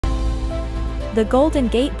The Golden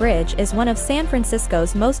Gate Bridge is one of San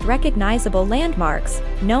Francisco's most recognizable landmarks,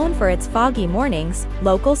 known for its foggy mornings,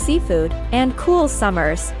 local seafood, and cool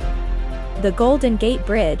summers. The Golden Gate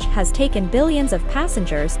Bridge has taken billions of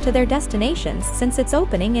passengers to their destinations since its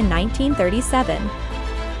opening in 1937.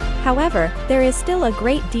 However, there is still a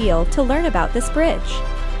great deal to learn about this bridge.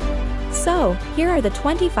 So, here are the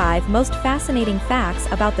 25 most fascinating facts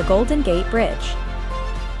about the Golden Gate Bridge.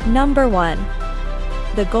 Number 1.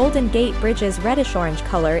 The Golden Gate Bridge's reddish-orange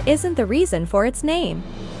color isn't the reason for its name.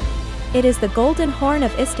 It is the Golden Horn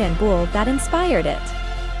of Istanbul that inspired it.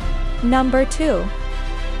 Number 2.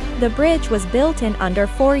 The bridge was built in under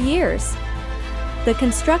 4 years. The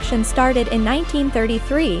construction started in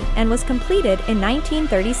 1933 and was completed in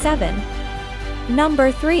 1937.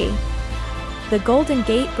 Number 3. The Golden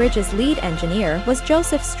Gate Bridge's lead engineer was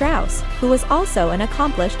Joseph Strauss, who was also an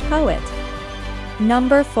accomplished poet.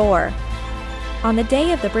 Number 4. On the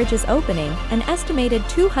day of the bridge's opening, an estimated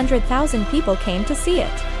 200,000 people came to see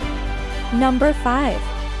it. Number 5.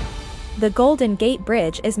 The Golden Gate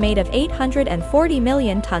Bridge is made of 840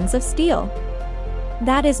 million tons of steel.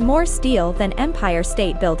 That is more steel than Empire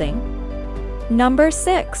State Building. Number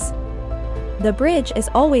 6. The bridge is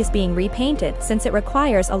always being repainted since it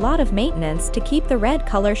requires a lot of maintenance to keep the red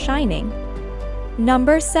color shining.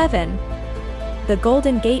 Number 7. The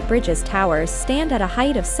Golden Gate Bridge's towers stand at a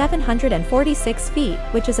height of 746 feet,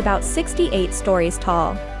 which is about 68 stories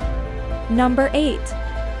tall. Number 8.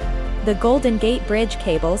 The Golden Gate Bridge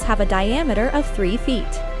cables have a diameter of 3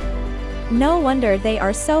 feet. No wonder they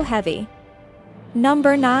are so heavy.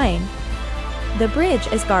 Number 9. The bridge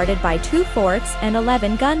is guarded by 2 forts and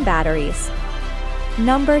 11 gun batteries.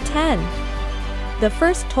 Number 10. The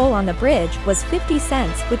first toll on the bridge was 50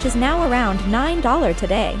 cents, which is now around $9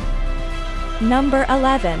 today. Number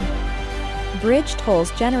 11. Bridge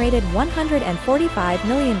tolls generated $145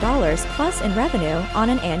 million plus in revenue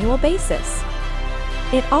on an annual basis.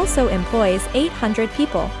 It also employs 800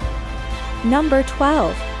 people. Number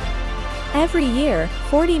 12. Every year,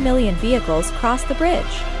 40 million vehicles cross the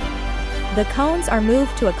bridge. The cones are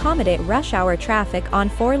moved to accommodate rush hour traffic on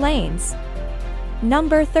 4 lanes.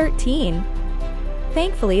 Number 13.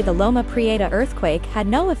 Thankfully, the Loma Prieta earthquake had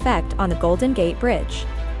no effect on the Golden Gate Bridge.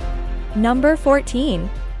 Number 14.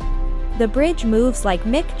 The bridge moves like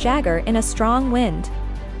Mick Jagger in a strong wind.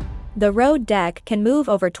 The road deck can move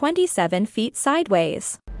over 27 feet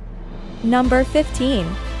sideways. Number 15.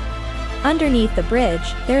 Underneath the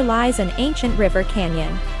bridge, there lies an ancient river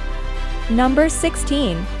canyon. Number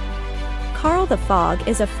 16. Carl the Fog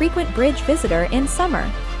is a frequent bridge visitor in summer.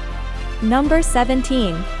 Number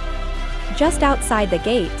 17. Just outside the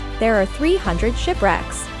gate, there are 300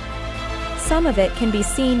 shipwrecks. Some of it can be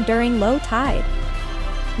seen during low tide.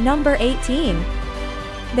 Number 18.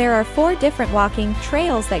 There are 4 different walking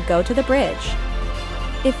trails that go to the bridge.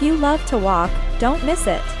 If you love to walk, don't miss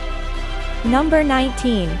it. Number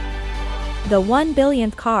 19. The 1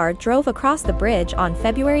 billionth car drove across the bridge on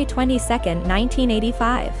February 22,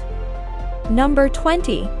 1985. Number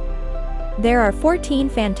 20. There are 14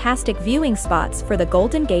 fantastic viewing spots for the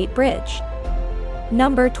Golden Gate Bridge.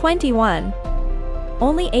 Number 21.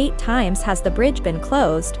 Only 8 times has the bridge been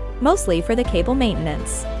closed, mostly for the cable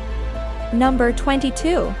maintenance. Number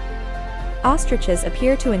 22. Ostriches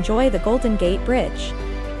appear to enjoy the Golden Gate Bridge.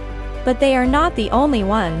 But they are not the only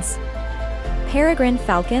ones. Peregrine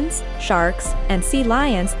falcons, sharks, and sea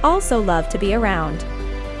lions also love to be around.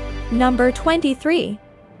 Number 23.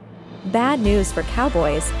 Bad news for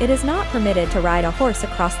cowboys, it is not permitted to ride a horse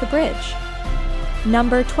across the bridge.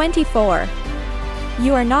 Number 24.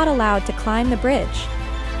 You are not allowed to climb the bridge.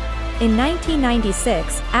 In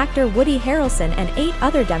 1996, actor Woody Harrelson and 8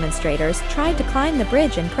 other demonstrators tried to climb the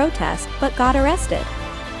bridge in protest but got arrested.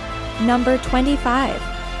 Number 25.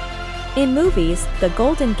 In movies, the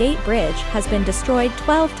Golden Gate Bridge has been destroyed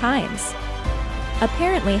 12 times.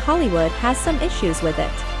 Apparently Hollywood has some issues with it.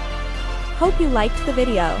 Hope you liked the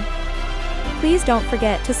video. Please don't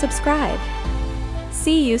forget to subscribe.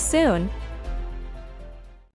 See you soon.